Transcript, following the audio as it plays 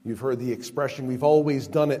You've heard the expression, we've always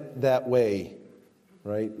done it that way,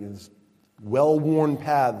 right? It's well-worn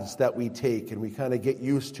paths that we take, and we kind of get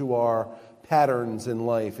used to our patterns in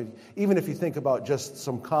life. Even if you think about just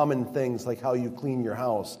some common things like how you clean your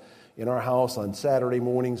house. In our house on Saturday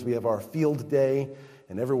mornings, we have our field day,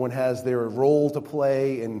 and everyone has their role to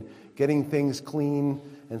play in getting things clean.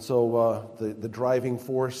 And so the driving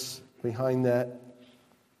force behind that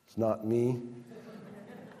is not me,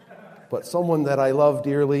 but someone that I love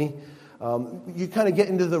dearly. You kind of get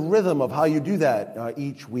into the rhythm of how you do that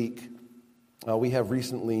each week. We have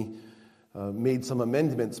recently made some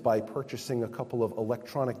amendments by purchasing a couple of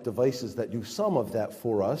electronic devices that do some of that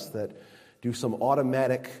for us, that do some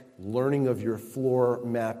automatic learning of your floor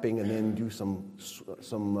mapping, and then do some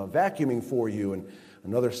vacuuming for you, and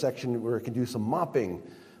another section where it can do some mopping.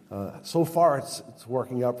 So far, it's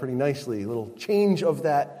working out pretty nicely. A little change of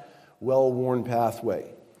that well-worn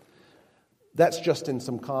pathway. That's just in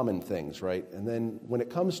some common things, right? And then when it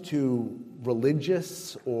comes to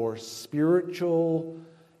religious or spiritual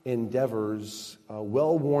endeavors,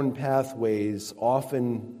 well-worn pathways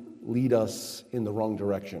often lead us in the wrong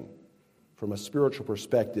direction. From a spiritual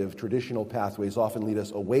perspective, traditional pathways often lead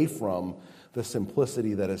us away from the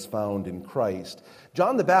simplicity that is found in Christ.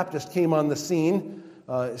 John the Baptist came on the scene,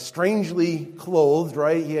 strangely clothed,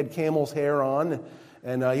 right? He had camel's hair on,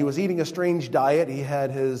 and he was eating a strange diet. He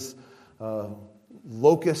had his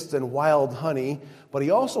locusts and wild honey, but he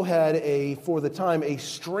also had for the time, a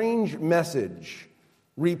strange message.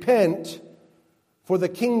 Repent, for the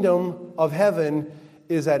kingdom of heaven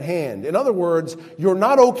is at hand. In other words, you're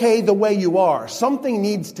not okay the way you are. Something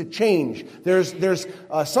needs to change. There's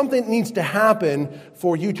something that needs to happen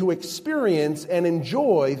for you to experience and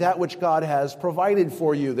enjoy that which God has provided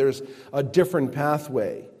for you. There's a different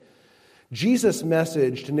pathway. Jesus'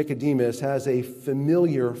 message to Nicodemus has a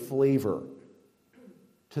familiar flavor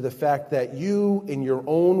to the fact that you, in your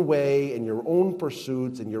own way, in your own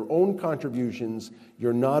pursuits, in your own contributions,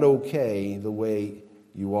 you're not okay the way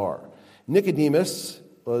you are. Nicodemus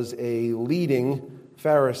was a leading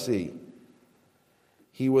Pharisee.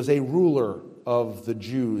 He was a ruler of the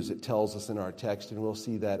Jews, it tells us in our text, and we'll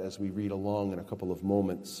see that as we read along in a couple of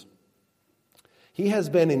moments. He has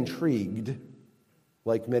been intrigued,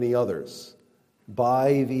 like many others,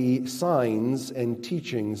 by the signs and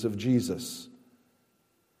teachings of Jesus.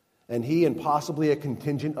 And he and possibly a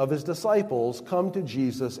contingent of his disciples come to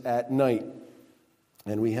Jesus at night.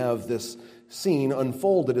 And we have this scene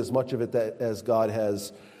unfolded, as much of it as God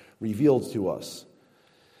has revealed to us.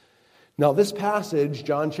 Now, this passage,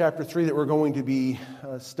 John chapter 3, that we're going to be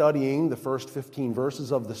studying, the first 15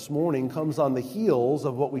 verses of this morning, comes on the heels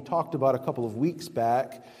of what we talked about a couple of weeks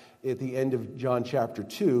back at the end of John chapter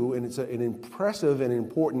 2, and it's an impressive and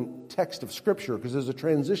important text of Scripture because there's a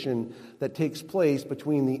transition that takes place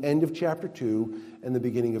between the end of chapter 2 and the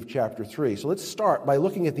beginning of chapter 3. So let's start by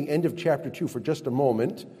looking at the end of chapter 2 for just a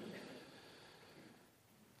moment.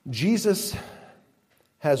 Jesus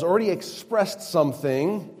has already expressed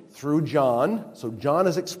something through John. So John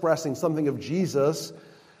is expressing something of Jesus'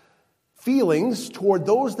 feelings toward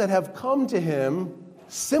those that have come to him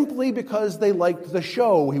simply because they liked the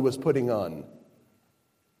show he was putting on.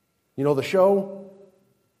 You know the show?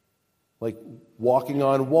 Like walking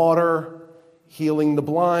on water, healing the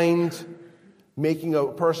blind, making a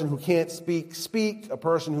person who can't speak, a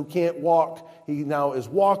person who can't walk, he now is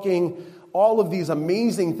walking. All of these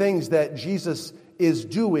amazing things that Jesus is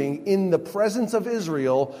doing in the presence of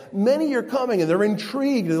Israel. Many are coming and they're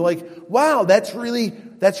intrigued. They're like, wow, that's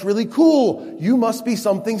really cool. You must be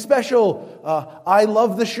something special. I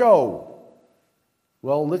love the show.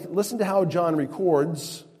 Well, listen to how John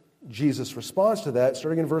records Jesus' response to that,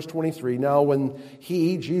 starting in verse 23. Now, when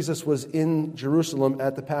Jesus, was in Jerusalem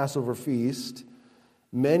at the Passover feast,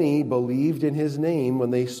 many believed in his name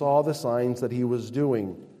when they saw the signs that he was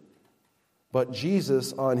doing. But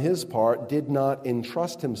Jesus, on his part, did not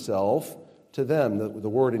entrust himself to them. The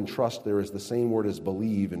word entrust there is the same word as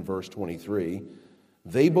believe in verse 23.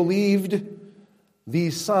 They believed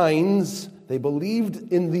these signs, they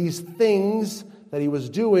believed in these things that he was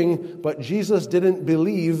doing, but Jesus didn't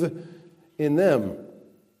believe in them.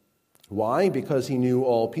 Why? Because he knew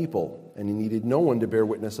all people, and he needed no one to bear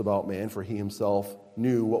witness about man, for he himself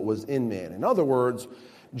knew what was in man. In other words,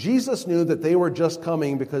 Jesus knew that they were just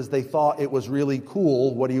coming because they thought it was really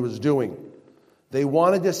cool what he was doing. They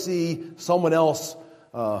wanted to see someone else,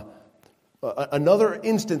 another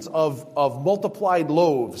instance of multiplied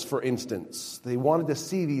loaves, for instance. They wanted to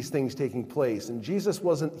see these things taking place. And Jesus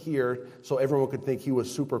wasn't here so everyone could think he was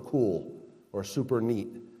super cool or super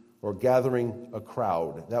neat or gathering a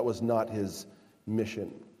crowd. That was not his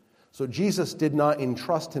mission. So Jesus did not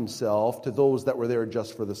entrust himself to those that were there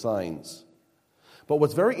just for the signs. But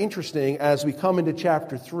what's very interesting as we come into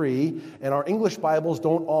chapter 3, and our English Bibles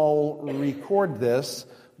don't all record this,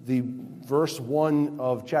 the verse 1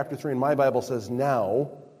 of chapter 3 in my Bible says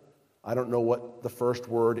now. I don't know what the first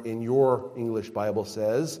word in your English Bible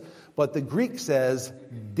says, but the Greek says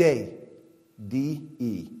de,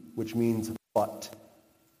 D-E, which means but.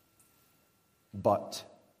 But.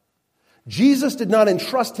 Jesus did not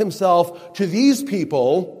entrust himself to these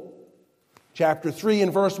people, chapter 3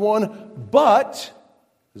 and verse 1, but,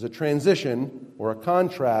 there's a transition or a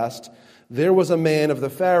contrast, there was a man of the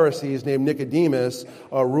Pharisees named Nicodemus,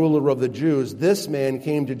 a ruler of the Jews. This man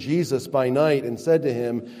came to Jesus by night and said to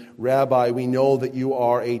him, Rabbi, we know that you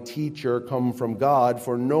are a teacher come from God,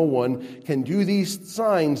 for no one can do these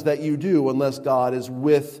signs that you do unless God is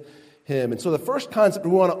with him. And so the first concept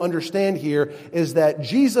we want to understand here is that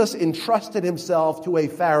Jesus entrusted himself to a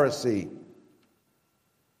Pharisee.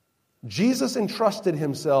 Jesus entrusted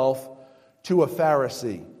himself to a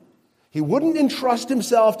Pharisee. He wouldn't entrust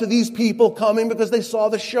himself to these people coming because they saw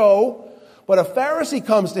the show, but a Pharisee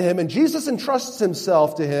comes to him and Jesus entrusts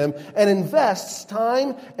himself to him and invests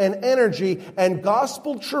time and energy and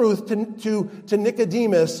gospel truth to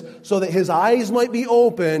Nicodemus so that his eyes might be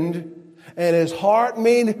opened and his heart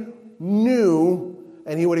made new,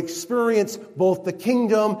 and he would experience both the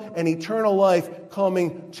kingdom and eternal life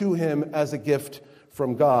coming to him as a gift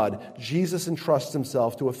from God. Jesus entrusts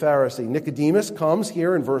himself to a Pharisee. Nicodemus comes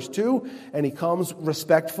here in verse 2, and he comes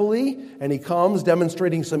respectfully, and he comes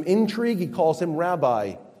demonstrating some intrigue. He calls him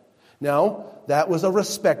Rabbi. Now, that was a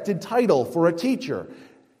respected title for a teacher.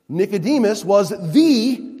 Nicodemus was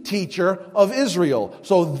the teacher of Israel.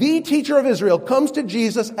 So the teacher of Israel comes to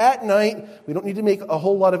Jesus at night. We don't need to make a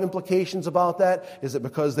whole lot of implications about that. Is it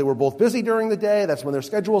because they were both busy during the day? That's when their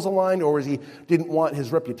schedules aligned? Or is he didn't want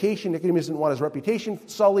his reputation? Nicodemus didn't want his reputation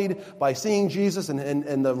sullied by seeing Jesus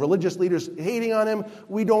and the religious leaders hating on him?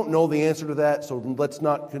 We don't know the answer to that, so let's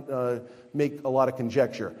not make a lot of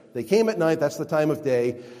conjecture. They came at night. That's the time of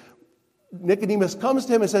day. Nicodemus comes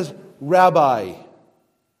to him and says, Rabbi,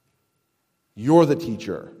 you're the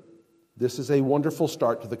teacher. This is a wonderful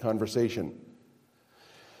start to the conversation.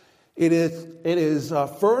 It is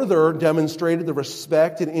further demonstrated the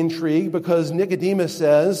respect and intrigue because Nicodemus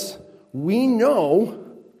says, we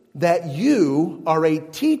know that you are a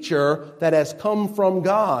teacher that has come from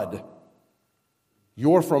God.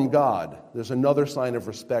 You're from God. There's another sign of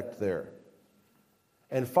respect there.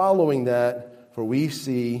 And following that, for we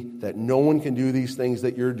see that no one can do these things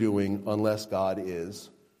that you're doing unless God is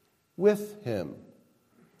with him.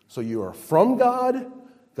 So you are from God,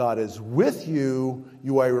 God is with you,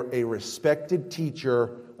 you are a respected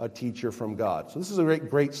teacher, a teacher from God. So this is a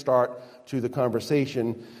great start to the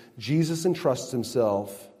conversation. Jesus entrusts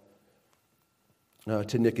himself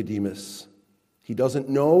to Nicodemus.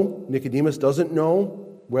 Nicodemus doesn't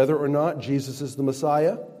know whether or not Jesus is the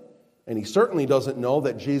Messiah, and he certainly doesn't know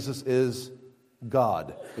that Jesus is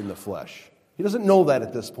God in the flesh. He doesn't know that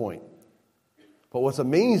at this point. But what's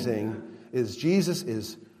amazing is Jesus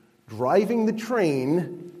is driving the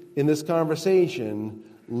train in this conversation,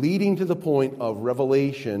 leading to the point of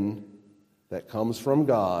revelation that comes from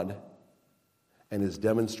God and is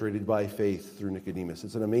demonstrated by faith through Nicodemus.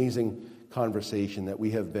 It's an amazing conversation that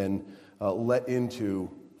we have been let into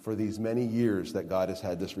for these many years that God has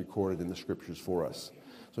had this recorded in the Scriptures for us.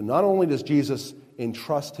 So not only does Jesus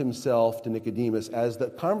entrust himself to Nicodemus, as the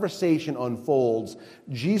conversation unfolds,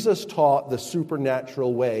 Jesus taught the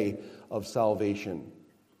supernatural way of salvation.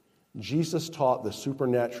 Jesus taught the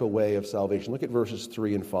supernatural way of salvation. Look at verses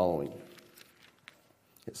 3 and following.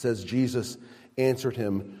 It says, Jesus answered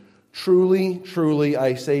him, Truly, truly,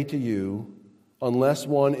 I say to you, unless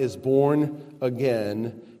one is born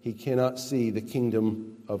again, he cannot see the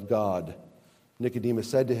kingdom of God. Nicodemus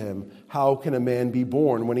said to him, How can a man be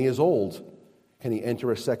born when he is old? Can he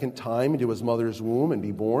enter a second time into his mother's womb and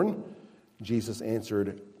be born? Jesus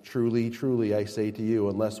answered, Truly, truly, I say to you,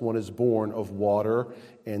 unless one is born of water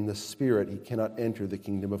and the Spirit, he cannot enter the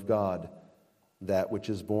kingdom of God. That which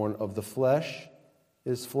is born of the flesh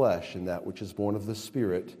is flesh, and that which is born of the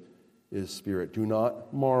Spirit is spirit. Do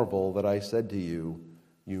not marvel that I said to you,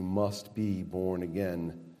 you must be born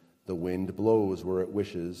again. The wind blows where it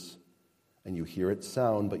wishes, and you hear its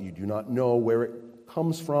sound, but you do not know where it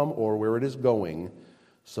comes from or where it is going.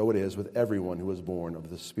 So it is with everyone who is born of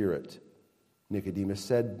the Spirit. Nicodemus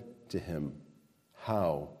said to him,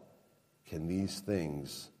 How can these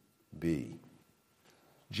things be?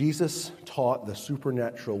 Jesus taught the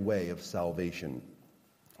supernatural way of salvation.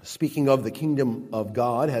 Speaking of the kingdom of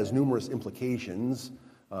God has numerous implications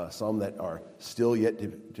some that are still yet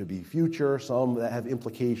to be future, some that have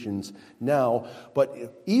implications now.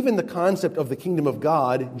 But even the concept of the kingdom of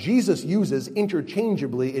God, Jesus uses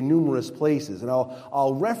interchangeably in numerous places. And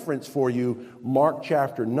I'll reference for you Mark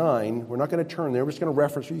chapter 9. We're not going to turn there. We're just going to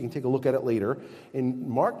reference you. You can take a look at it later. In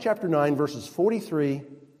Mark chapter 9, verses 43,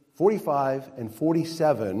 45, and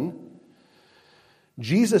 47,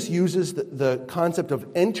 Jesus uses the concept of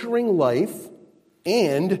entering life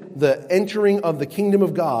and the entering of the kingdom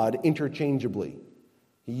of God interchangeably.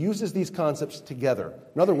 He uses these concepts together.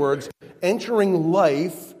 In other words, entering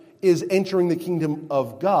life is entering the kingdom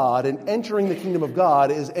of God, and entering the kingdom of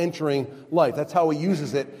God is entering life. That's how he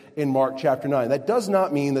uses it in Mark chapter 9. That does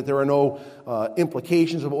not mean that there are no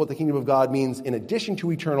implications about what the kingdom of God means in addition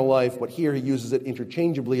to eternal life, but here he uses it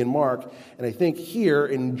interchangeably in Mark. And I think here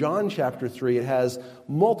in John chapter 3 it has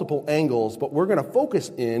multiple angles, but we're going to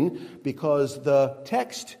focus in because the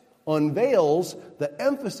text unveils the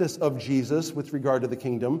emphasis of Jesus with regard to the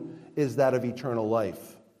kingdom is that of eternal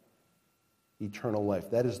life. Eternal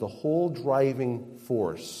life. That is the whole driving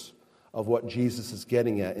force of what Jesus is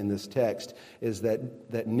getting at in this text, is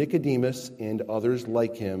that Nicodemus and others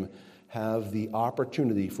like him have the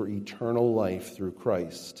opportunity for eternal life through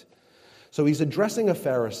Christ. So he's addressing a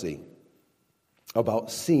Pharisee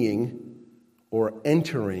about seeing or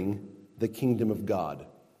entering the kingdom of God.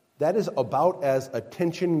 That is about as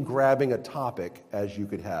attention-grabbing a topic as you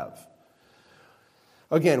could have.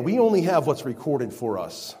 Again, we only have what's recorded for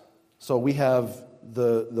us. So we have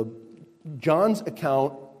the John's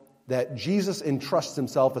account that Jesus entrusts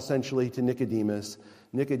himself essentially to Nicodemus.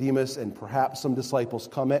 Nicodemus and perhaps some disciples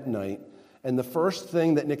come at night. And the first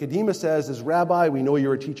thing that Nicodemus says is, "Rabbi, we know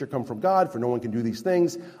you're a teacher come from God, for no one can do these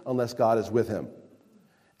things unless God is with him."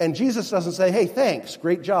 And Jesus doesn't say, "Hey, thanks,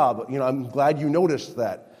 great job. I'm glad you noticed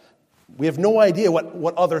that." We have no idea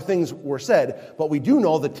what other things were said, but we do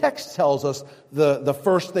know the text tells us the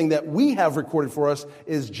first thing that we have recorded for us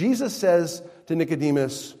is Jesus says to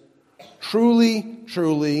Nicodemus, "Truly,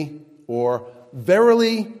 truly," or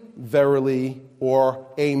 "Verily, verily," or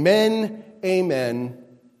 "Amen, amen,"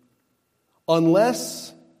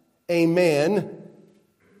 unless a man,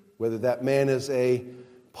 whether that man is a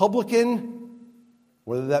publican,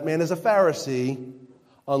 whether that man is a Pharisee,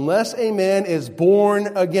 unless a man is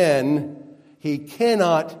born again, he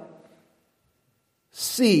cannot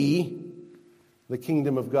see the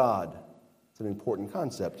kingdom of God. It's an important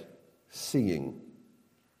concept, seeing.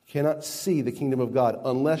 You cannot see the kingdom of God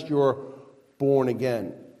unless you're born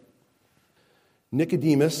again.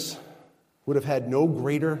 Nicodemus would have had no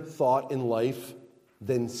greater thought in life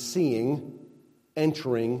than seeing,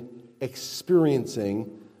 entering,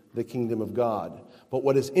 experiencing the kingdom of God. But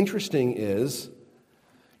what is interesting is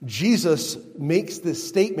Jesus makes this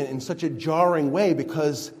statement in such a jarring way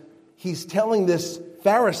because he's telling this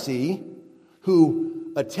Pharisee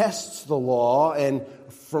who attests the law and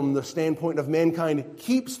from the standpoint of mankind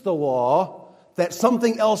keeps the law that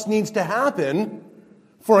something else needs to happen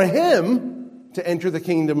for him to enter the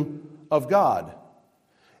kingdom of God.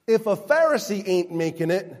 If a Pharisee ain't making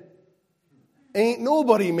it, ain't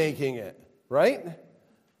nobody making it, right?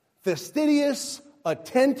 Fastidious,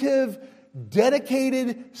 attentive,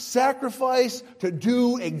 dedicated sacrifice to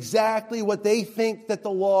do exactly what they think that the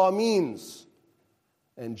law means.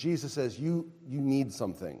 And Jesus says, you need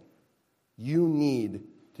something. You need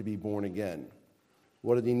to be born again.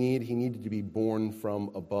 What did he need? He needed to be born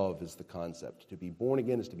from above is the concept. To be born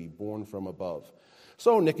again is to be born from above.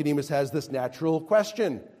 So Nicodemus has this natural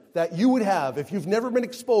question that you would have if you've never been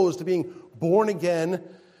exposed to being born again.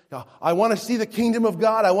 I want to see the kingdom of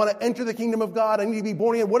God. I want to enter the kingdom of God. I need to be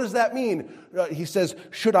born again. What does that mean? He says,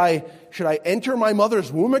 should I enter my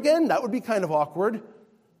mother's womb again? That would be kind of awkward.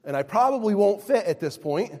 And I probably won't fit at this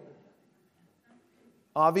point.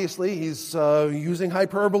 Obviously, he's using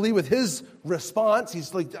hyperbole with his response.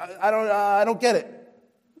 He's like, I don't get it.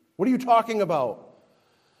 What are you talking about?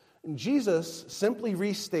 And Jesus simply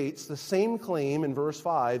restates the same claim in verse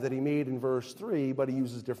 5 that he made in verse 3, but he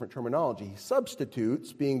uses different terminology. He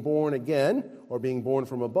substitutes being born again or being born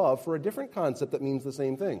from above for a different concept that means the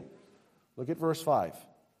same thing. Look at verse 5.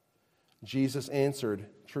 Jesus answered,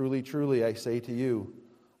 "Truly, truly, I say to you,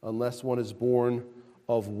 unless one is born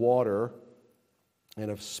of water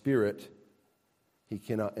and of spirit, he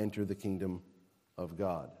cannot enter the kingdom of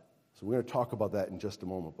God." So we're going to talk about that in just a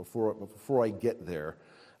moment. Before I get there,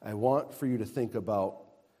 I want for you to think about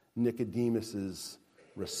Nicodemus's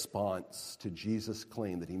response to Jesus'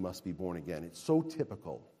 claim that he must be born again. It's so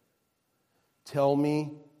typical. Tell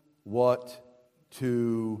me what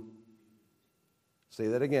to... Say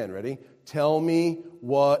that again, ready? Tell me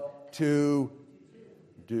what to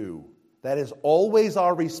do. That is always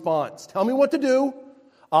our response. Tell me what to do.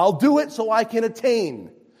 I'll do it so I can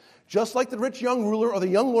attain. Just like the rich young ruler or the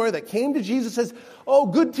young lawyer that came to Jesus and says, "Oh,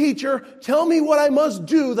 good teacher, tell me what I must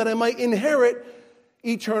do that I might inherit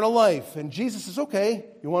eternal life." And Jesus says, "Okay,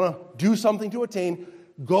 you want to do something to attain?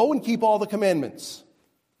 Go and keep all the commandments."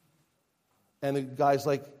 And the guy's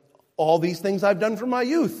like, "All these things I've done from my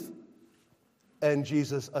youth." And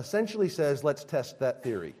Jesus essentially says, let's test that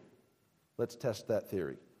theory. Let's test that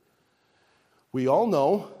theory. We all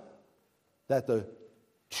know that the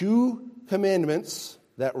two commandments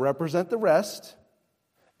that represent the rest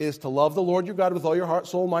is to love the Lord your God with all your heart,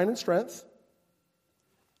 soul, mind, and strength.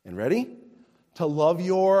 And ready? To love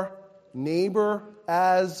your neighbor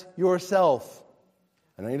as yourself.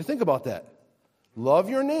 And I need to think about that. Love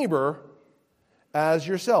your neighbor as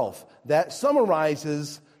yourself. That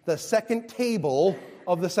summarizes the second table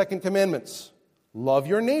of the second commandments. Love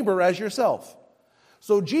your neighbor as yourself.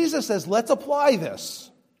 So Jesus says, let's apply this.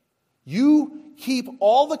 You keep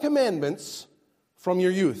all the commandments from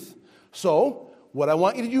your youth. So, what I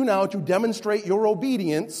want you to do now to demonstrate your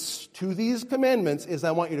obedience to these commandments is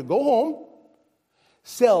I want you to go home,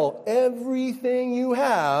 sell everything you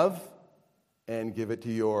have, and give it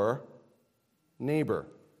to your neighbor.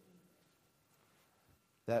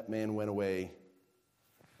 That man went away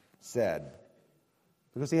sad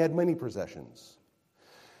because he had many possessions.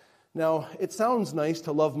 Now, it sounds nice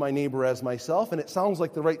to love my neighbor as myself, and it sounds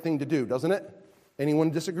like the right thing to do, doesn't it?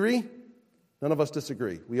 Anyone disagree? None of us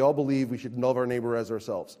disagree. We all believe we should love our neighbor as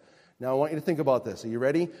ourselves. Now, I want you to think about this. Are you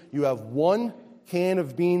ready? You have one can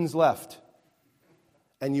of beans left,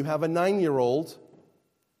 and you have a 9-year-old,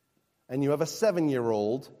 and you have a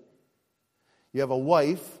 7-year-old. You have a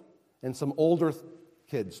wife and some older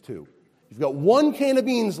kids, too. You've got one can of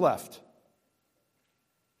beans left.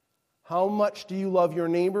 How much do you love your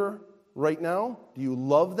neighbor right now? Do you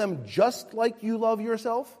love them just like you love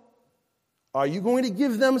yourself? Are you going to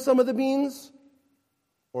give them some of the beans?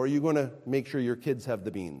 Or are you going to make sure your kids have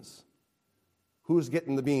the beans? Who's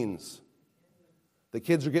getting the beans? The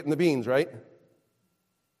kids are getting the beans, right?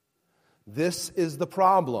 This is the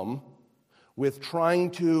problem with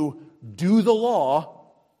trying to do the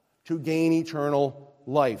law to gain eternal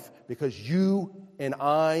life. Because you and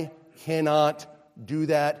I cannot do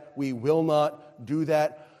that. We will not do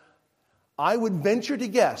that. I would venture to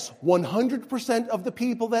guess 100% of the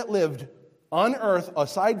people that lived on earth,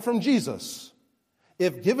 aside from Jesus,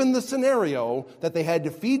 if given the scenario that they had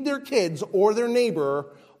to feed their kids or their neighbor,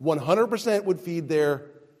 100% would feed their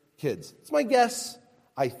kids. It's my guess.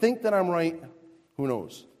 I think that I'm right. Who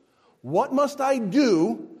knows? What must I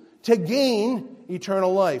do to gain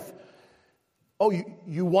eternal life? Oh,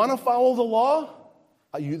 you want to follow the law?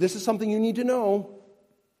 This is something you need to know.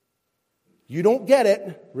 You don't get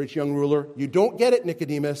it, rich young ruler. You don't get it,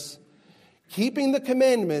 Nicodemus. Keeping the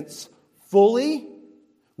commandments fully,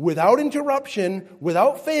 without interruption,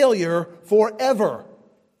 without failure, forever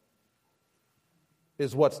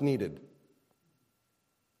is what's needed.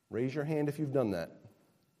 Raise your hand if you've done that.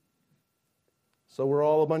 So we're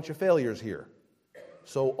all a bunch of failures here.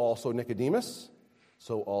 So also Nicodemus.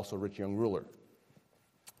 So also rich young ruler.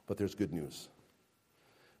 But there's good news.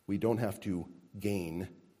 We don't have to gain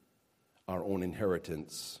our own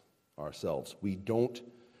inheritance ourselves. We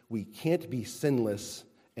can't be sinless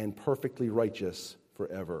and perfectly righteous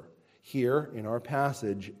forever. Here in our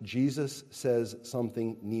passage, Jesus says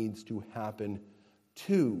something needs to happen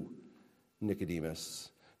to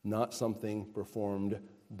Nicodemus, not something performed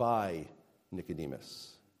by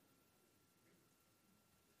Nicodemus.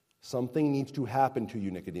 Something needs to happen to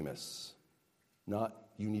you, Nicodemus, not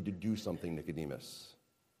you need to do something, Nicodemus.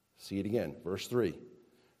 See it again, verse 3.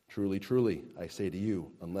 Truly, truly, I say to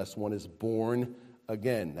you, unless one is born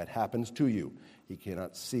again, that happens to you, he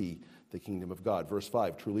cannot see the kingdom of God. Verse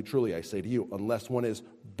 5, truly, truly, I say to you, unless one is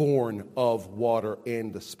born of water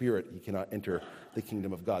and the Spirit, he cannot enter the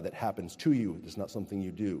kingdom of God. That happens to you. It is not something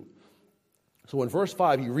you do. So in verse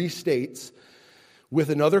 5, he restates with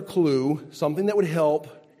another clue, something that would help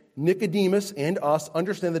Nicodemus and us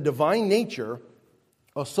understand the divine nature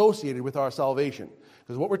associated with our salvation.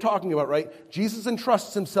 Because what we're talking about, right? Jesus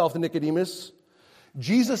entrusts himself to Nicodemus.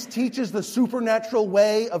 Jesus teaches the supernatural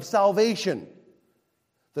way of salvation.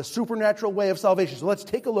 The supernatural way of salvation. So let's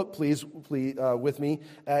take a look, please, with me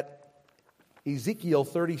at Ezekiel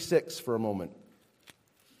 36 for a moment.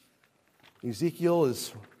 Ezekiel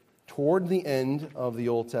is toward the end of the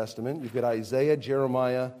Old Testament. You've got Isaiah,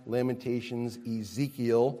 Jeremiah, Lamentations,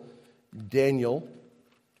 Ezekiel, Daniel.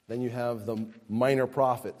 Then you have the minor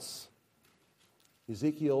prophets.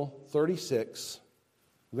 Ezekiel 36.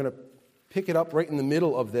 We're going to pick it up right in the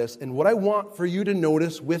middle of this. And what I want for you to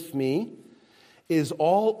notice with me is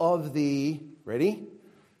all of the, ready?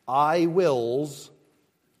 I wills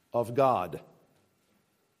of God.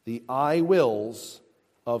 The I wills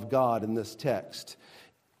of God in this text.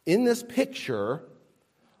 In this picture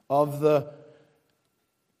of the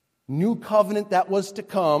new covenant that was to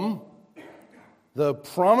come, the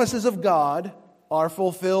promises of God are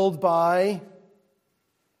fulfilled by,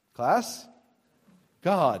 class,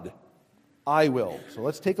 God. I will. So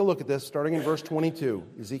let's take a look at this, starting in verse 22.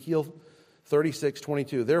 Ezekiel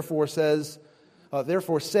 36:22.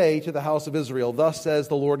 Therefore say to the house of Israel, thus says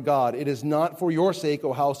the Lord God, it is not for your sake,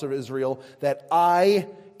 O house of Israel, that I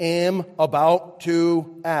am about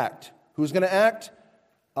to act. Who's going to act?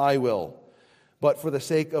 I will. But for the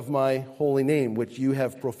sake of my holy name, which you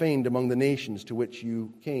have profaned among the nations to which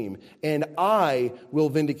you came. And I will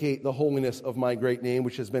vindicate the holiness of my great name,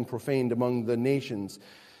 which has been profaned among the nations,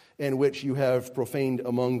 and which you have profaned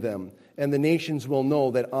among them. And the nations will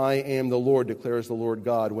know that I am the Lord, declares the Lord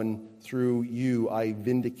God, when through you I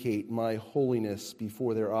vindicate my holiness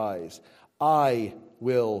before their eyes. I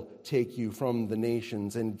will take you from the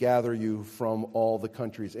nations and gather you from all the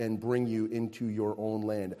countries and bring you into your own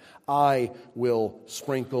land. I will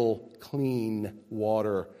sprinkle clean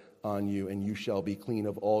water on you, and you shall be clean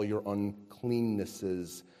of all your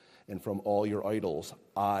uncleannesses, and from all your idols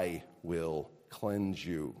I will cleanse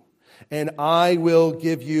you. And I will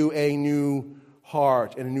give you a new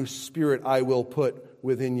heart, and a new spirit I will put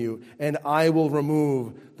within you. And I will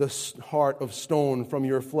remove the heart of stone from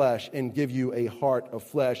your flesh and give you a heart of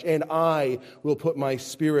flesh. And I will put my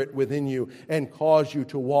spirit within you and cause you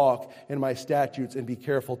to walk in my statutes and be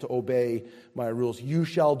careful to obey my rules. You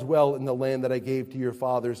shall dwell in the land that I gave to your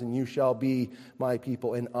fathers, and you shall be my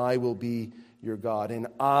people, and I will be your God. And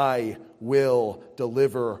I will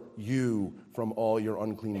deliver you from all your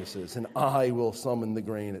uncleannesses, and I will summon the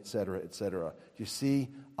grain, etc., etc. You see,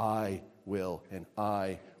 I will, and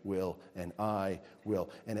I will, and I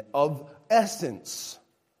will. And of essence,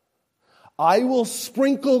 I will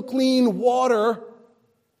sprinkle clean water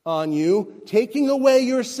on you, taking away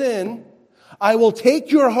your sin. I will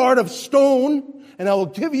take your heart of stone, and I will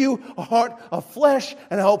give you a heart of flesh,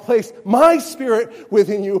 and I will place my spirit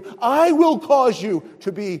within you. I will cause you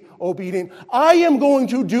to be obedient. I am going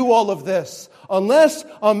to do all of this unless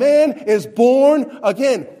a man is born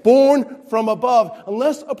again, born from above,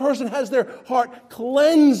 unless a person has their heart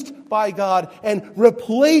cleansed by God and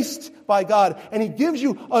replaced by God, and He gives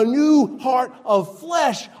you a new heart of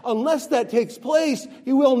flesh. Unless that takes place,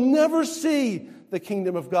 you will never see the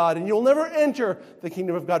kingdom of God, and you'll never enter the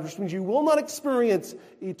kingdom of God, which means you will not experience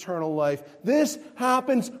eternal life. This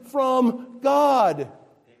happens from God.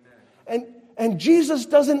 And Jesus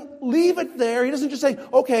doesn't leave it there. He doesn't just say,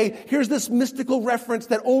 okay, here's this mystical reference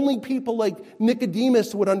that only people like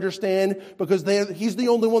Nicodemus would understand, because he's the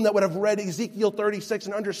only one that would have read Ezekiel 36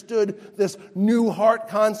 and understood this new heart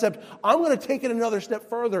concept. I'm going to take it another step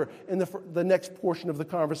further in the next portion of the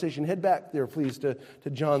conversation. Head back there, please, to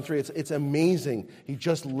John 3. It's amazing. He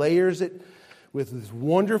just layers it with this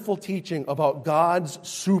wonderful teaching about God's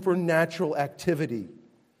supernatural activity.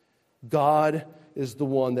 God is the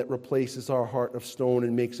one that replaces our heart of stone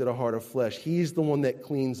and makes it a heart of flesh. He's the one that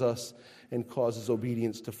cleans us and causes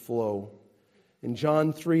obedience to flow. In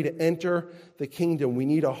John 3, to enter the kingdom, we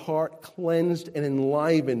need a heart cleansed and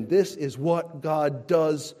enlivened. This is what God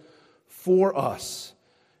does for us.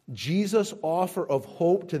 Jesus' offer of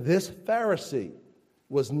hope to this Pharisee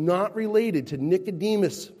was not related to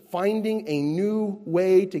Nicodemus finding a new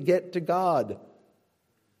way to get to God,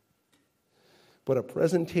 but a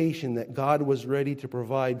presentation that God was ready to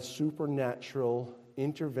provide supernatural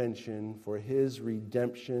intervention for His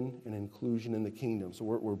redemption and inclusion in the kingdom. So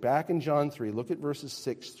we're back in John 3. Look at verses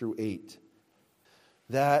 6 through 8.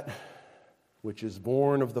 That which is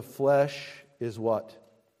born of the flesh is what?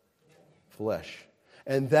 Flesh.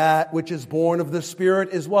 And that which is born of the Spirit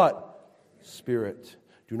is what? Spirit.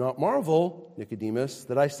 Do not marvel, Nicodemus,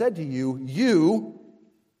 that I said to you, you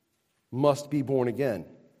must be born again.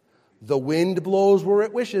 The wind blows where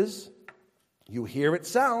it wishes. You hear its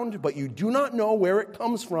sound, but you do not know where it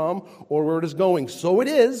comes from or where it is going. So it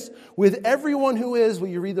is with everyone who is, will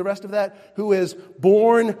you read the rest of that? Who is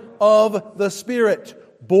born of the Spirit,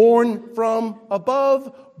 born from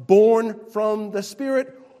above, born from the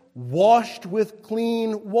Spirit, washed with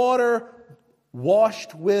clean water,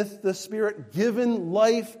 washed with the Spirit, given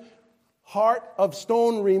life, heart of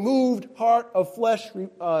stone removed, heart of flesh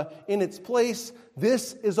in its place.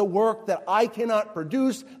 This is a work that I cannot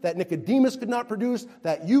produce, that Nicodemus could not produce,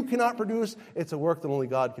 that you cannot produce. It's a work that only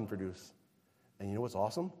God can produce. And you know what's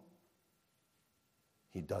awesome?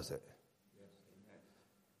 He does it.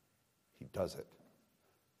 He does it.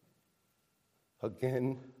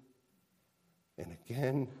 Again and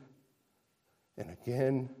again and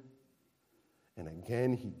again and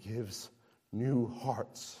again, he gives new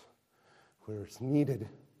hearts where it's needed.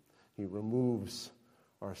 He removes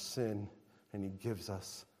our sin and he gives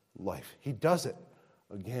us life. He does it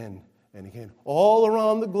again and again, all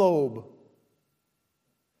around the globe,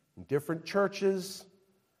 in different churches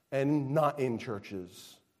and not in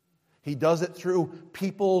churches. He does it through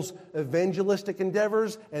people's evangelistic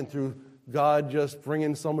endeavors and through God just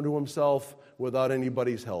bringing someone to himself without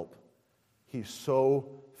anybody's help. He's so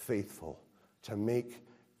faithful to make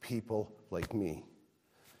people like me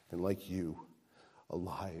and like you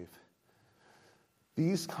alive.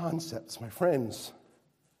 These concepts, my friends,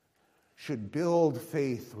 should build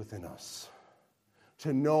faith within us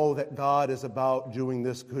to know that God is about doing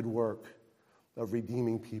this good work of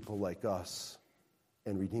redeeming people like us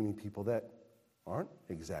and redeeming people that aren't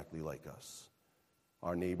exactly like us.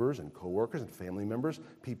 Our neighbors and coworkers and family members,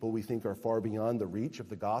 people we think are far beyond the reach of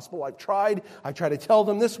the gospel. I try to tell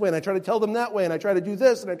them this way, and I try to tell them that way, and I try to do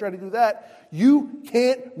this, and I try to do that. You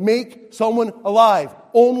can't make someone alive.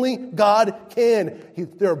 Only God can.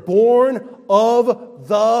 They're born of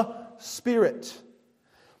the Spirit.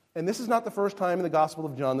 And this is not the first time in the Gospel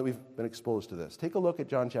of John that we've been exposed to this. Take a look at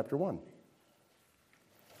John chapter 1.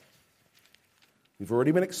 We've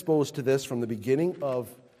already been exposed to this from the beginning of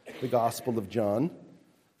the Gospel of John.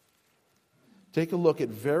 Take a look at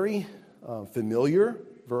very familiar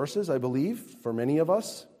verses, I believe, for many of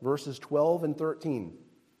us, verses 12 and 13.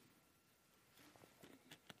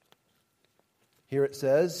 Here it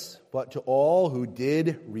says, "But to all who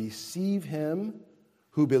did receive him,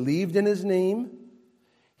 who believed in his name,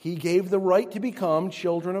 he gave the right to become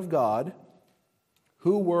children of God,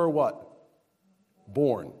 who were" what?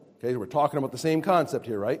 Born. Okay, we're talking about the same concept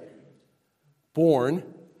here, right?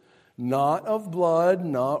 Born, not of blood,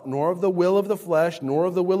 nor of the will of the flesh, nor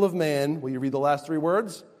of the will of man. Will you read the last three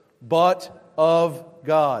words? But of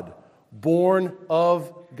God. Born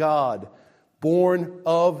of God. Born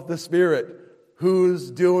of the Spirit.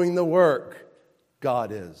 Who's doing the work?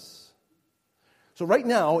 God is. So right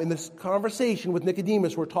now, in this conversation with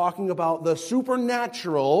Nicodemus, we're talking about the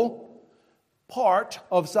supernatural part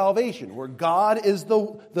of salvation, where God is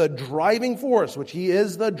the driving force, which he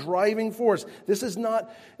is the driving force. This is not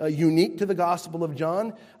unique to the Gospel of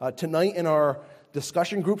John. Tonight in our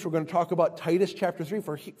discussion groups, we're going to talk about Titus chapter 3.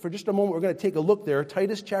 For just a moment, we're going to take a look there.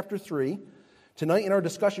 Titus chapter 3. Tonight in our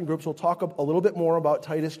discussion groups, we'll talk a little bit more about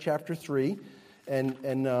Titus chapter 3 and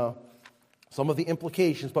some of the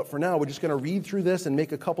implications. But for now, we're just going to read through this and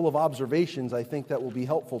make a couple of observations I think that will be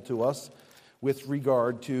helpful to us with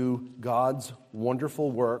regard to God's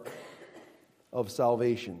wonderful work of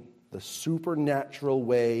salvation, the supernatural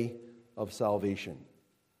way of salvation.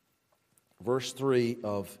 Verse 3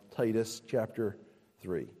 of Titus chapter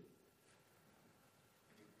 3.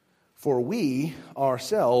 "For we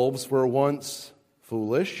ourselves were once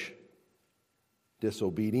foolish,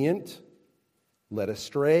 disobedient, led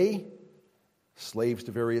astray, slaves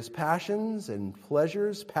to various passions and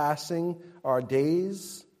pleasures, passing our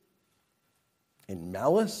days in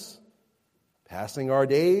malice, passing our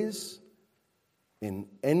days in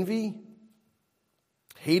envy,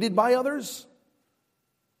 hated by others,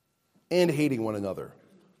 and hating one another."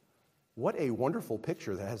 What a wonderful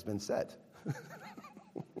picture that has been set.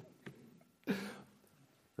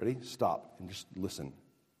 Ready? Stop and just listen.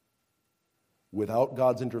 Without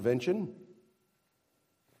God's intervention,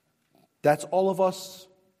 that's all of us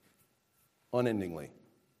unendingly.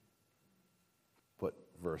 But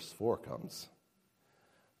verse 4 comes.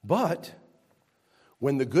 "But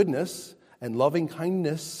when the goodness and loving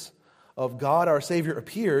kindness of God our Savior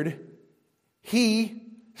appeared, he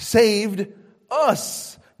saved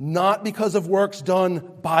us, not because of works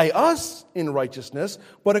done by us in righteousness,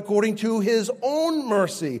 but according to his own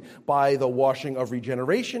mercy, by the washing of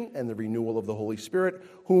regeneration and the renewal of the Holy Spirit,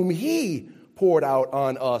 whom he poured out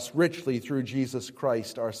on us richly through Jesus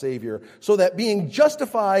Christ our Savior, so that being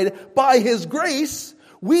justified by his grace,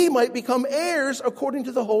 we might become heirs according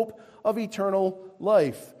to the hope of eternal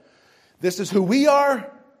life." This is who we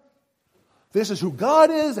are. This is who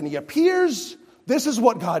God is, and he appears. This is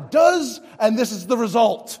what God does, and this is the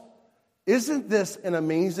result. Isn't this an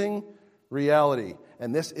amazing reality?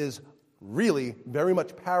 And this is really very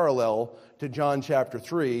much parallel to John chapter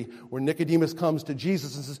 3, where Nicodemus comes to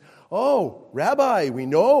Jesus and says, "Oh, Rabbi, we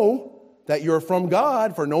know that you're from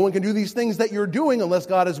God, for no one can do these things that you're doing unless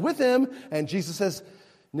God is with him." And Jesus says,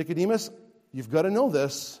 "Nicodemus, you've got to know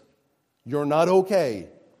this. You're not okay.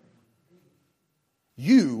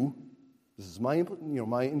 This is my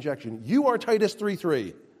injection. You are Titus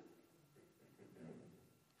 3:3.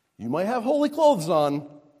 You might have holy clothes on,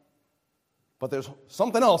 but there's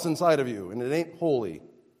something else inside of you, and it ain't holy.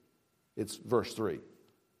 It's verse 3.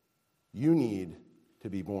 You need to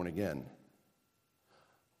be born again.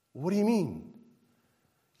 What do you mean?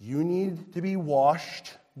 You need to be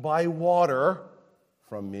washed by water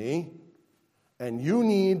from me, and you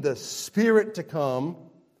need the Spirit to come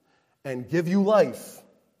and give you life.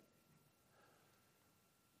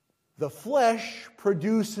 The flesh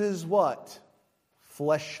produces what?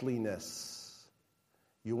 Fleshliness.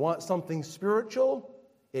 You want something spiritual?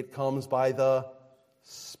 It comes by the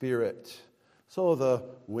Spirit. So the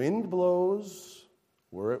wind blows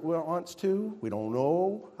where it wants to. We don't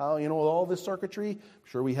know how, all this circuitry. I'm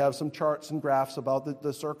sure we have some charts and graphs about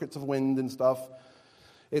the circuits of wind and stuff.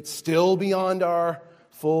 It's still beyond our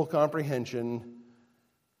full comprehension.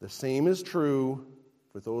 The same is true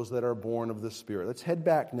for those that are born of the Spirit. Let's head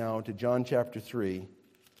back now to John chapter 3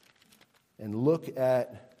 and look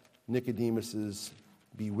at Nicodemus's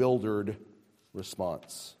bewildered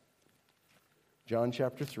response. John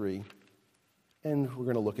chapter 3, and we're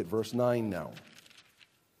going to look at verse 9 now.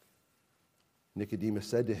 Nicodemus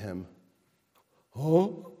said to him, "Huh?"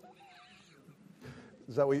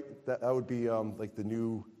 Is that would be like the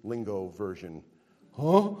new lingo version?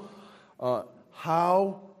 Huh?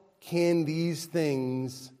 How can these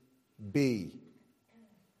things be?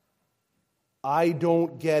 I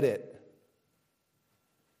don't get it.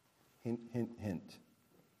 Hint, hint, hint.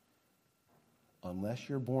 Unless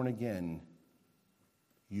you're born again,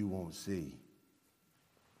 you won't see.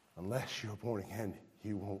 Unless you're born again,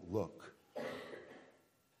 you won't look.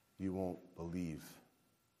 You won't believe.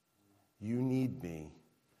 You need me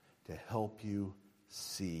to help you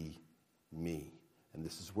see me. And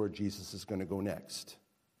this is where Jesus is going to go next.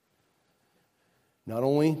 Not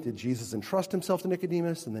only did Jesus entrust himself to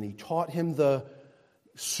Nicodemus, and then he taught him the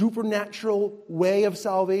supernatural way of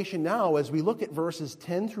salvation. Now, as we look at verses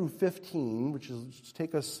 10 through 15, which is just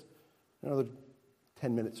take us another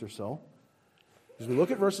 10 minutes or so. As we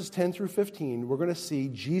look at verses 10 through 15, we're going to see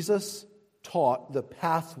Jesus taught the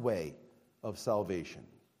pathway of salvation.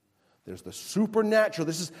 There's the supernatural.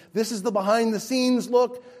 This is the behind-the-scenes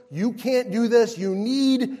look. You can't do this. You're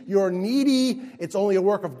needy. It's only a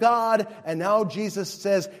work of God. And now Jesus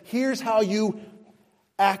says, here's how you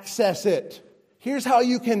access it. Here's how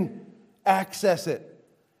you can access it.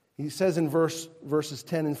 He says in verses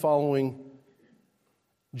 10 and following,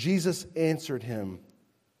 Jesus answered him,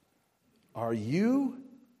 "Are you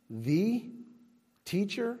the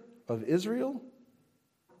teacher of Israel,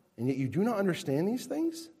 and yet you do not understand these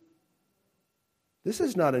things? This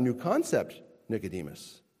is not a new concept,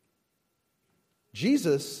 Nicodemus."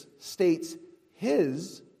 Jesus states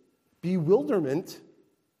his bewilderment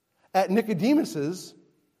at Nicodemus's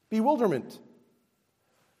bewilderment.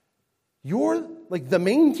 You're like the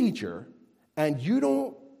main teacher, and you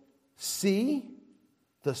don't see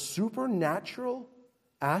the supernatural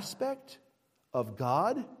aspect of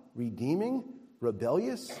God redeeming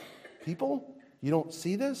rebellious people? You don't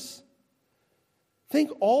see this?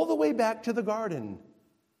 Think all the way back to the garden.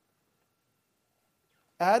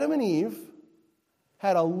 Adam and Eve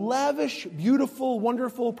had a lavish, beautiful,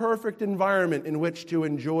 wonderful, perfect environment in which to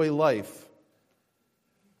enjoy life.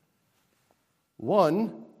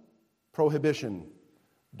 One prohibition: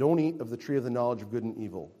 don't eat of the tree of the knowledge of good and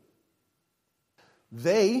evil.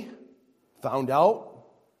 They found out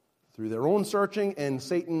through their own searching and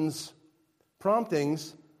Satan's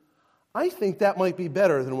promptings, I think that might be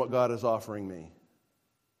better than what God is offering me.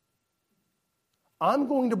 I'm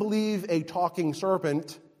going to believe a talking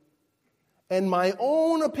serpent and my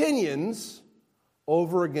own opinions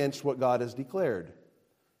over against what God has declared.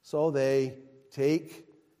 So they take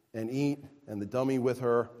and eat, and the dummy with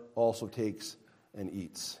her also takes and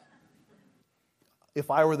eats.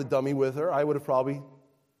 If I were the dummy with her, I would have probably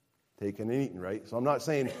taken and eaten, right? So I'm not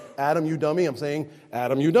saying, Adam, you dummy. I'm saying,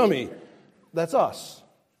 Adam, you dummy. That's us.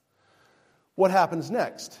 What happens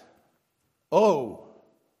next? Oh,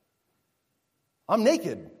 I'm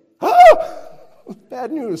naked. Ah!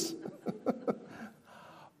 Bad news.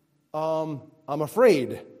 I'm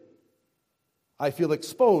afraid. I feel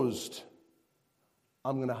exposed.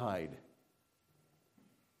 I'm going to hide.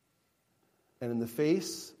 And in the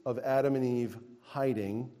face of Adam and Eve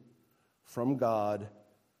hiding from God,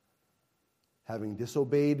 having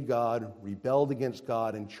disobeyed God, rebelled against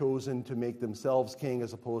God, and chosen to make themselves king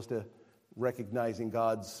as opposed to recognizing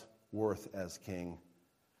God's worth as king,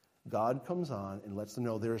 God comes on and lets them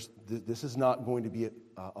know this is not going to be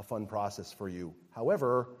a fun process for you.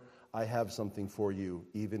 However, I have something for you,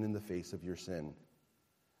 even in the face of your sin.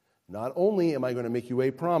 Not only am I going to make you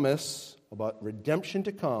a promise about redemption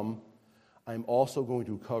to come, I'm also going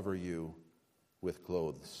to cover you with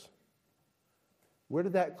clothes. Where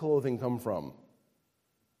did that clothing come from?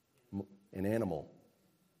 An animal.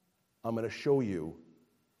 I'm going to show you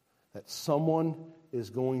that someone is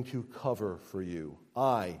going to cover for you.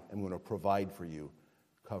 I am going to provide for you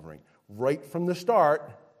covering. Right from the start,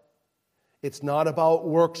 it's not about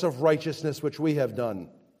works of righteousness which we have done.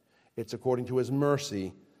 It's according to His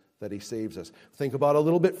mercy that He saves us. Think about it a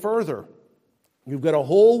little bit further. You've got a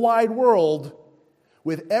whole wide world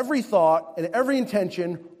with every thought and every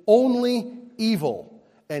intention only evil.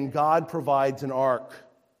 And God provides an ark.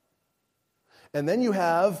 And then you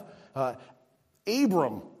have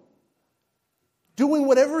Abram doing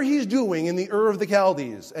whatever he's doing in the Ur of the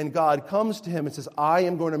Chaldees. And God comes to him and says, I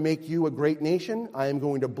am going to make you a great nation. I am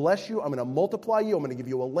going to bless you. I'm going to multiply you. I'm going to give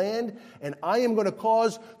you a land. And I am going to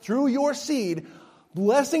cause, through your seed,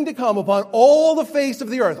 blessing to come upon all the face of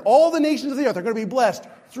the earth. All the nations of the earth are going to be blessed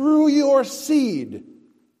through your seed.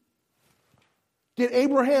 Did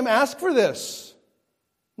Abraham ask for this?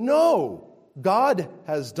 No. God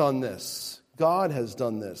has done this. God has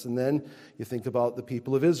done this. And then you think about the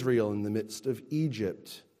people of Israel in the midst of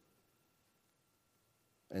Egypt.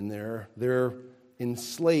 And they're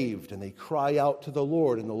enslaved, and they cry out to the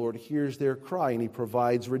Lord, and the Lord hears their cry, and He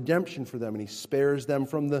provides redemption for them, and He spares them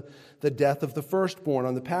from the death of the firstborn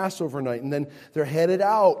on the Passover night. And then they're headed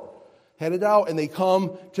out, and they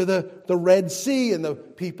come to the Red Sea, and the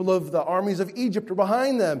people of the armies of Egypt are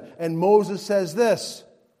behind them. And Moses says this,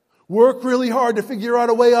 work really hard to figure out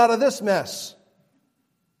a way out of this mess.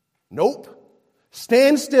 Nope.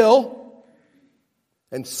 Stand still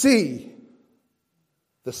and see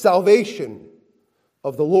the salvation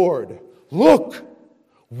of the Lord. Look,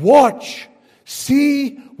 watch,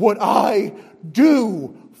 see what I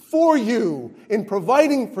do for you in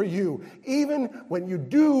providing for you, even when you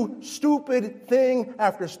do stupid thing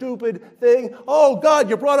after stupid thing. Oh God,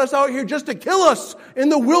 you brought us out here just to kill us in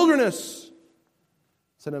the wilderness.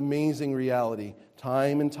 It's an amazing reality.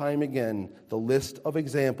 Time and time again, the list of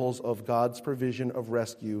examples of God's provision of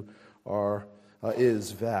rescue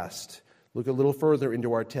is vast. Look a little further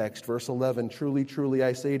into our text, verse 11. Truly, truly,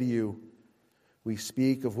 I say to you, we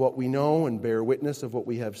speak of what we know and bear witness of what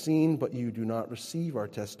we have seen, but you do not receive our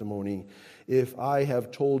testimony. If I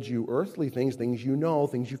have told you earthly things, things you know,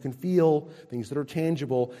 things you can feel, things that are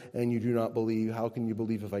tangible, and you do not believe, how can you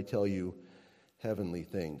believe if I tell you heavenly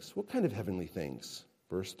things? What kind of heavenly things?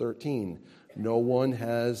 Verse 13, no one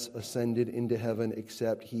has ascended into heaven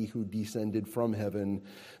except He who descended from heaven,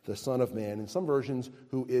 the Son of Man. In some versions,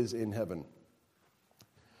 who is in heaven.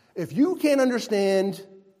 If you can't understand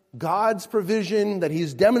God's provision that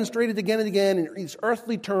He's demonstrated again and again in these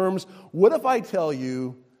earthly terms, what if I tell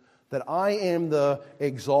you that I am the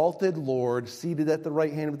exalted Lord seated at the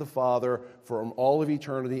right hand of the Father from all of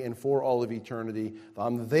eternity and for all of eternity?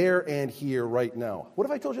 I'm there and here right now. What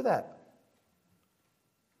if I told you that?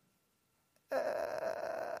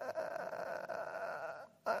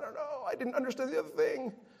 I don't know. I didn't understand the other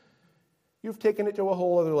thing. You've taken it to a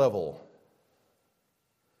whole other level.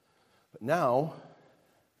 But now,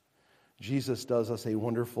 Jesus does us a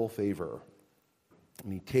wonderful favor.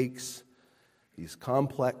 And He takes these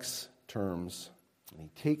complex terms, and He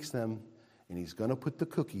takes them, and He's going to put the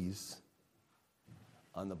cookies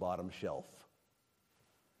on the bottom shelf.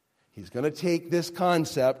 He's going to take this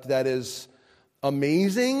concept that is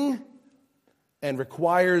amazing and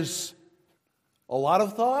requires a lot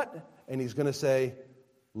of thought, and He's going to say,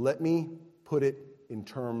 let me put it in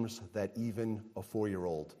terms that even a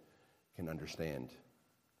 4-year-old can understand.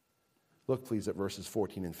 Look, please, at verses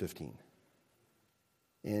 14 and 15.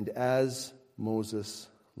 And as Moses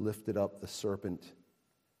lifted up the serpent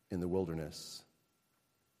in the wilderness,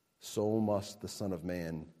 so must the Son of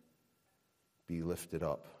Man be lifted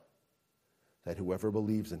up, that whoever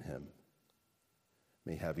believes in Him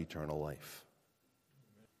may have eternal life.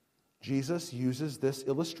 Jesus uses this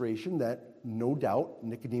illustration that no doubt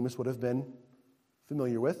Nicodemus would have been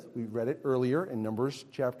familiar with. We read it earlier in Numbers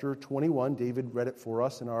chapter 21. David read it for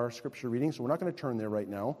us in our scripture reading, so we're not going to turn there right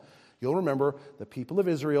now. You'll remember the people of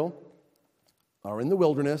Israel are in the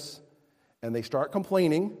wilderness, and they start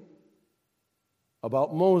complaining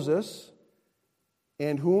about Moses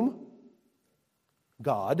and whom?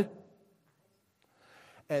 God.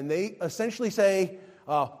 And they essentially say,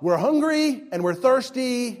 we're hungry and we're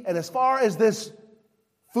thirsty, and as far as this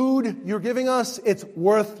food you're giving us, it's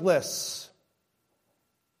worthless.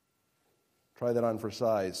 Try that on for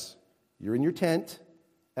size. You're in your tent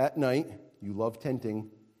at night. You love tenting.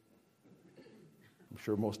 I'm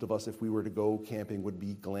sure most of us, if we were to go camping, would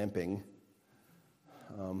be glamping.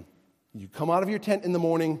 You come out of your tent in the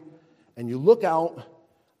morning and you look out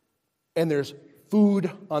And there's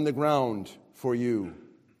food on the ground for you.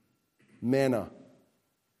 Manna.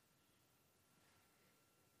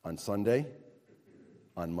 On Sunday,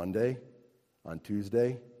 on Monday, on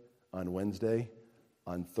Tuesday, on Wednesday,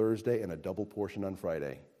 on Thursday, and a double portion on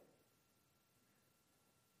Friday.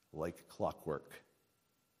 Like clockwork.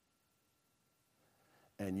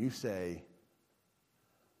 And you say,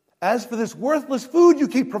 as for this worthless food you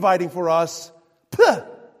keep providing for us, puh!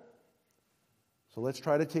 So let's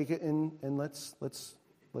try to take it in and let's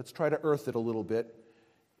try to earth it a little bit.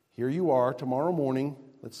 Here you are tomorrow morning.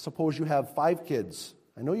 Let's suppose you have 5 kids.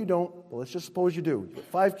 I know you don't, but let's just suppose you do. You have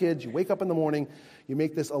 5 kids, you wake up in the morning, you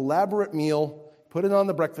make this elaborate meal, put it on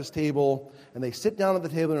the breakfast table, and they sit down at the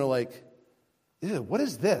table and they're like, ew, what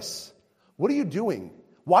is this? What are you doing?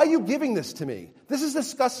 Why are you giving this to me? This is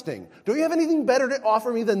disgusting. Don't you have anything better to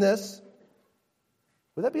offer me than this?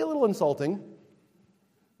 Would that be a little insulting?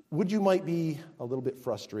 Would you might be a little bit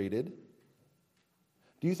frustrated?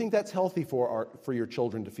 Do you think that's healthy for your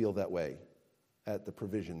children to feel that way at the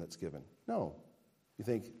provision that's given? No. You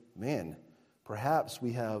think, man, perhaps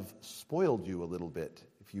we have spoiled you a little bit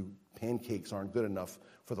if pancakes aren't good enough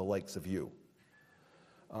for the likes of you.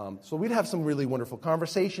 So we'd have some really wonderful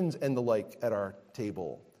conversations and the like at our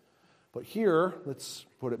table. But here, let's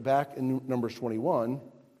put it back in Numbers 21.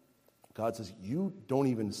 God says, you don't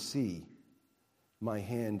even see my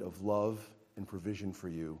hand of love and provision for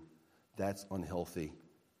you. That's unhealthy.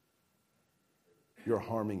 You're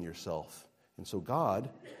harming yourself. And so God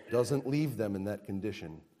doesn't leave them in that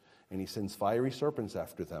condition. And he sends fiery serpents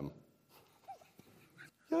after them.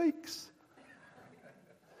 Yikes.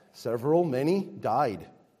 Many died.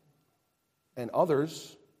 And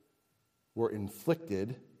others were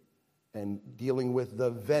inflicted and dealing with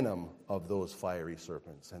the venom of those fiery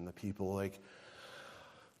serpents. And the people like,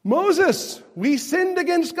 Moses, we sinned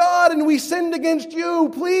against God and we sinned against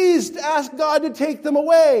you. Please ask God to take them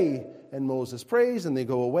away. And Moses prays and they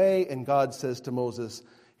go away. And God says to Moses,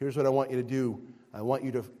 here's what I want you to do. I want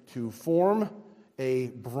you to form a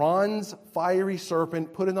bronze fiery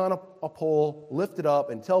serpent, put it on a pole, lift it up,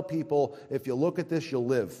 and tell people, if you look at this, you'll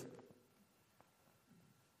live.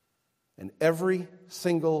 And every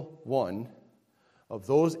single one of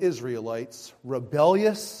those Israelites,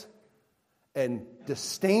 rebellious and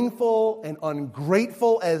disdainful and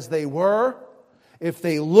ungrateful as they were, if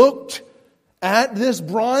they looked at this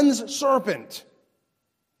bronze serpent,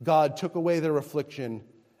 God took away their affliction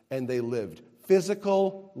and they lived.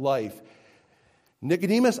 Physical life.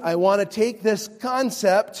 Nicodemus, I want to take this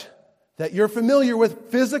concept that you're familiar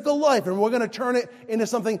with, physical life, and we're going to turn it into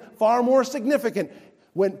something far more significant.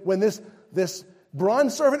 When this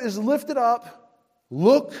bronze serpent is lifted up,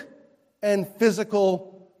 look and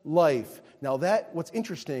physical life. Now what's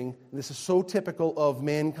interesting, this is so typical of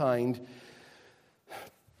mankind,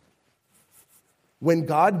 when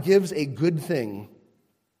God gives a good thing,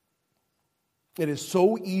 it is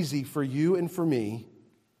so easy for you and for me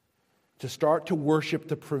to start to worship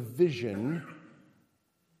the provision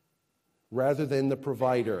rather than the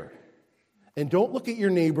provider. And don't look at your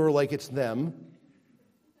neighbor like it's them.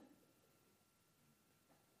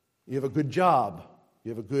 You have a good job. You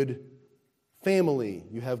have a good family.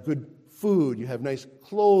 You have good food. You have nice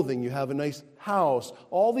clothing. You have a nice house.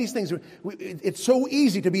 All these things. It's so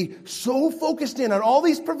easy to be so focused in on all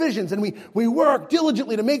these provisions, and we work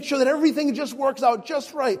diligently to make sure that everything just works out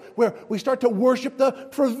just right, where we start to worship the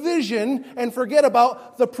provision and forget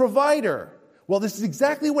about the provider. Well, this is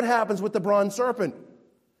exactly what happens with the bronze serpent.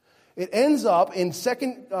 It ends up in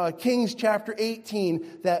 2 Kings chapter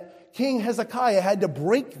 18 that King Hezekiah had to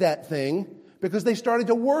break that thing because they started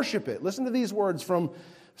to worship it. Listen to these words from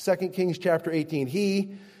 2 Kings chapter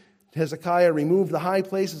 18. Hezekiah, removed the high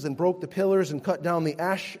places and broke the pillars and cut down the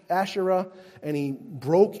Asherah, and he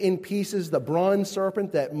broke in pieces the bronze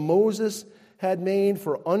serpent that Moses had made,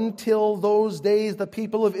 for until those days the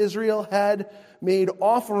people of Israel had made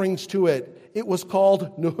offerings to it. It was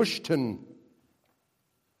called Nehushtan.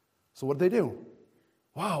 So what did they do?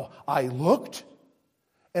 Wow, I looked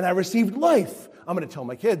and I received life. I'm going to tell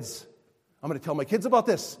my kids. I'm going to tell my kids about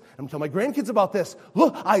this. I'm going to tell my grandkids about this.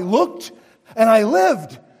 Look, I looked and I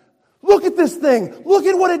lived. Look at this thing. Look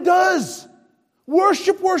at what it does.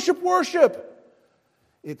 Worship, worship, worship.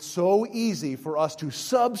 It's so easy for us to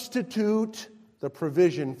substitute the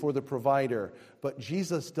provision for the provider. But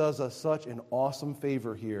Jesus does us such an awesome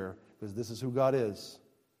favor here, because this is who God is.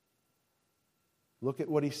 Look at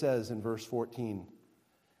what he says in verse 14.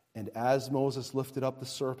 And as Moses lifted up the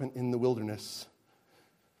serpent in the wilderness,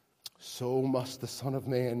 so must the Son of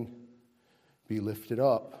Man be lifted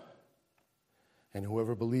up, and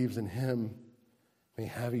whoever believes in him may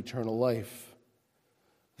have eternal life.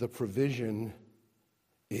 the provision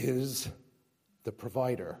is the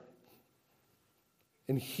provider.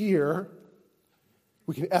 And here,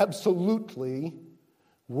 we can absolutely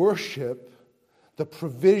worship the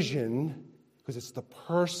provision, because it's the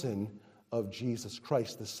person of Jesus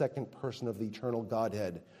Christ, the second person of the eternal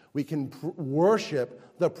Godhead. We can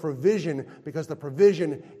worship the provision because the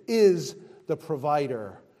provision is the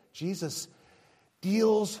provider. Jesus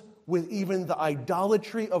deals with even the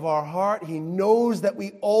idolatry of our heart. He knows that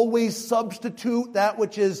we always substitute that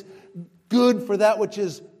which is good for that which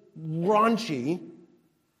is raunchy.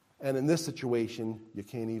 And in this situation, you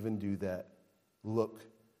can't even do that. Look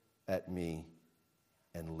at me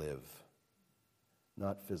and live.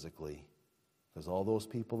 Not physically. Because all those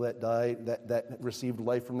people that died, that received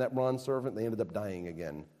life from that bronze servant, they ended up dying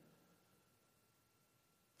again.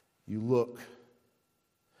 You look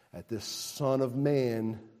at this Son of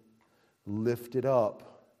Man lifted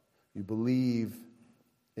up. You believe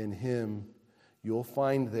in him. You'll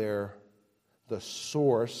find there the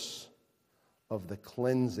source of the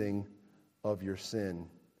cleansing of your sin.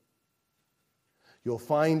 You'll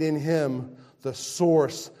find in him the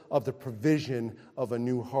source of the provision of a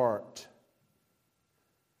new heart.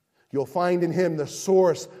 You'll find in him the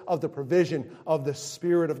source of the provision of the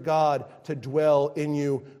Spirit of God to dwell in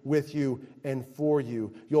you, with you, and for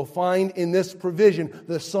you. You'll find in this provision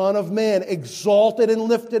the Son of Man exalted and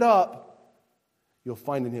lifted up. You'll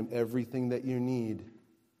find in him everything that you need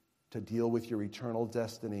to deal with your eternal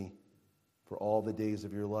destiny for all the days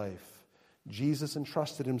of your life. Jesus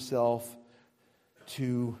entrusted himself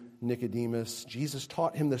to Nicodemus. Jesus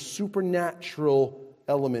taught him the supernatural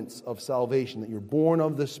elements of salvation, that you're born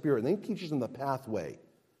of the Spirit. And then he teaches them the pathway.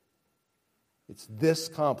 It's this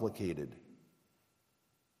complicated.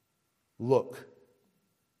 Look,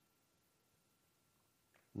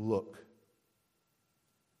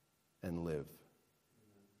 and live.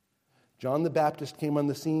 John the Baptist came on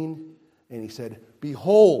the scene and he said,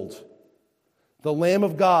 "Behold, the Lamb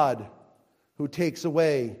of God who takes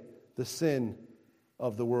away the sin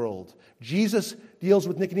of the world." Jesus deals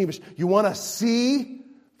with Nicodemus. You want to see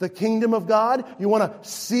the kingdom of God? You want to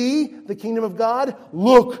see the kingdom of God?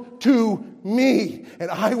 Look to me, and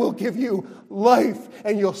I will give you life,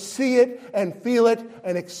 and you'll see it and feel it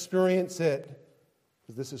and experience it.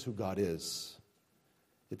 Because this is who God is.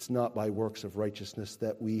 It's not by works of righteousness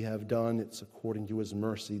that we have done. It's according to his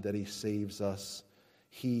mercy that he saves us.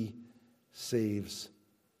 He saves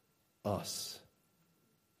us.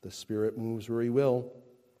 The Spirit moves where he will.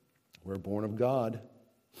 We're born of God.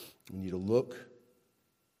 We need to look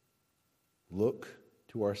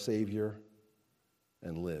to our Savior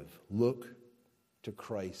and live. Look to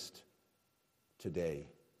Christ today.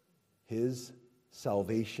 His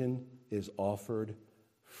salvation is offered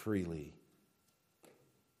freely.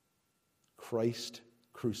 Christ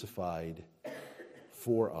crucified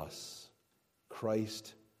for us.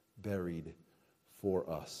 Christ buried for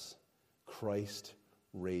us. Christ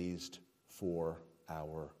raised for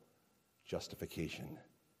our justification.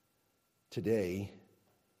 Today,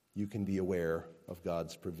 you can be aware of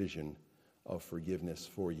God's provision of forgiveness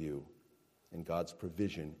for you and God's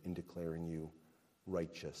provision in declaring you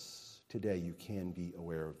righteous. Today, you can be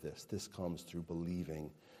aware of this. This comes through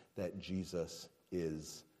believing that Jesus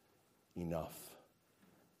is enough.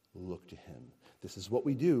 Look to him. This is what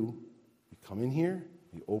we do. We come in here,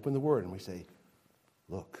 we open the Word, and we say,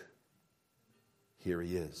 look, here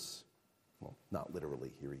he is. Well, not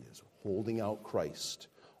literally, here he is. Holding out Christ,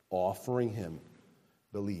 offering him.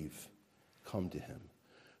 Believe, come to him.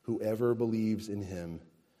 Whoever believes in him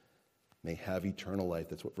may have eternal life.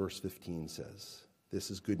 That's what verse 15 says.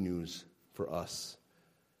 This is good news for us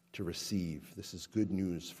to receive. This is good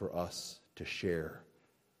news for us to share.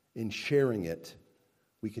 In sharing it,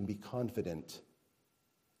 we can be confident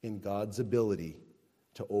in God's ability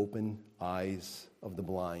to open eyes of the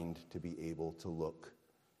blind to be able to look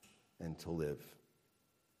and to live.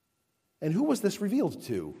 And who was this revealed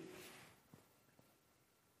to?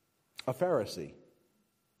 A Pharisee.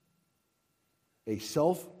 A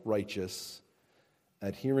self-righteous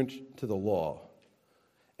adherent to the law,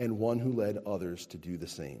 and one who led others to do the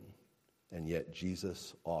same. And yet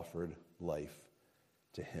Jesus offered life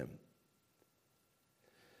to him.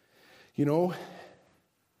 You know,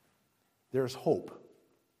 there's hope.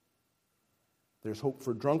 There's hope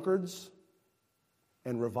for drunkards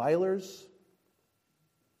and revilers.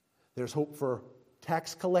 There's hope for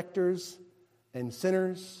tax collectors and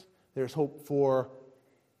sinners. There's hope for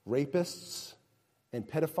rapists and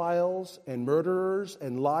pedophiles and murderers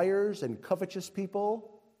and liars and covetous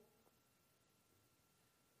people.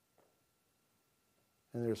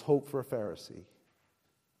 And there's hope for a Pharisee.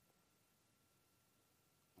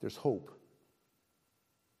 There's hope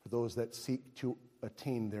for those that seek to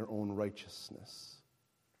attain their own righteousness.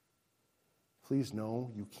 Please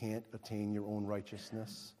know you can't attain your own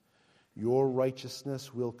righteousness. Your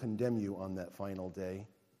righteousness will condemn you on that final day.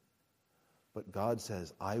 But God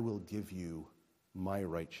says, I will give you my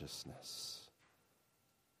righteousness.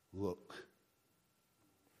 Look,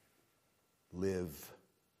 live,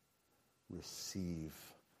 receive.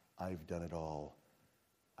 I've done it all.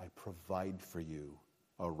 I provide for you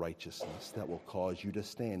a righteousness that will cause you to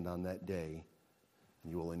stand on that day.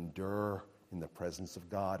 You will endure in the presence of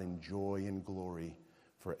God in joy and glory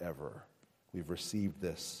forever. We've received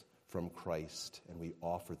this from Christ, and we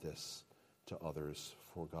offer this to others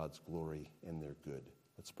for God's glory and their good.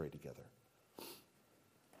 Let's pray together.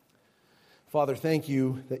 Father, thank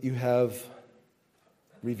you that you have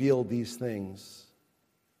revealed these things.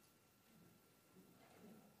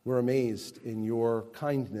 We're amazed in your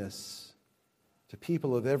kindness to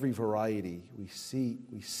people of every variety. We see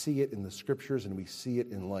it in the Scriptures and we see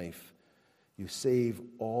it in life. You save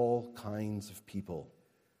all kinds of people.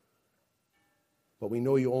 But we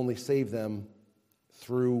know you only save them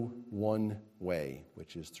through one way,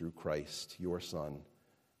 which is through Christ, your Son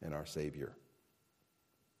and our Savior.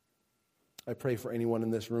 I pray for anyone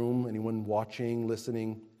in this room, anyone watching,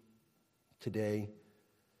 listening today,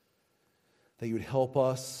 that you would help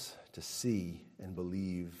us to see and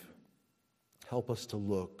believe. Help us to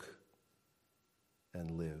look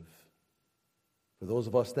and live. For those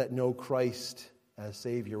of us that know Christ as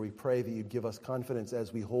Savior, we pray that you'd give us confidence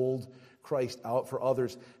as we hold Christ out for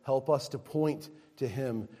others. Help us to point to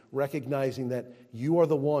him, recognizing that you are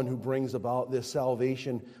the one who brings about this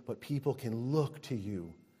salvation, but people can look to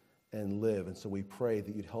you and live. And so we pray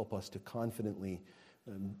that you'd help us to confidently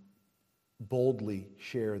and boldly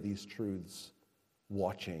share these truths,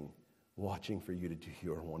 watching for you to do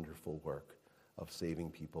your wonderful work of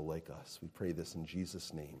saving people like us. We pray this in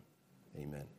Jesus' name. Amen.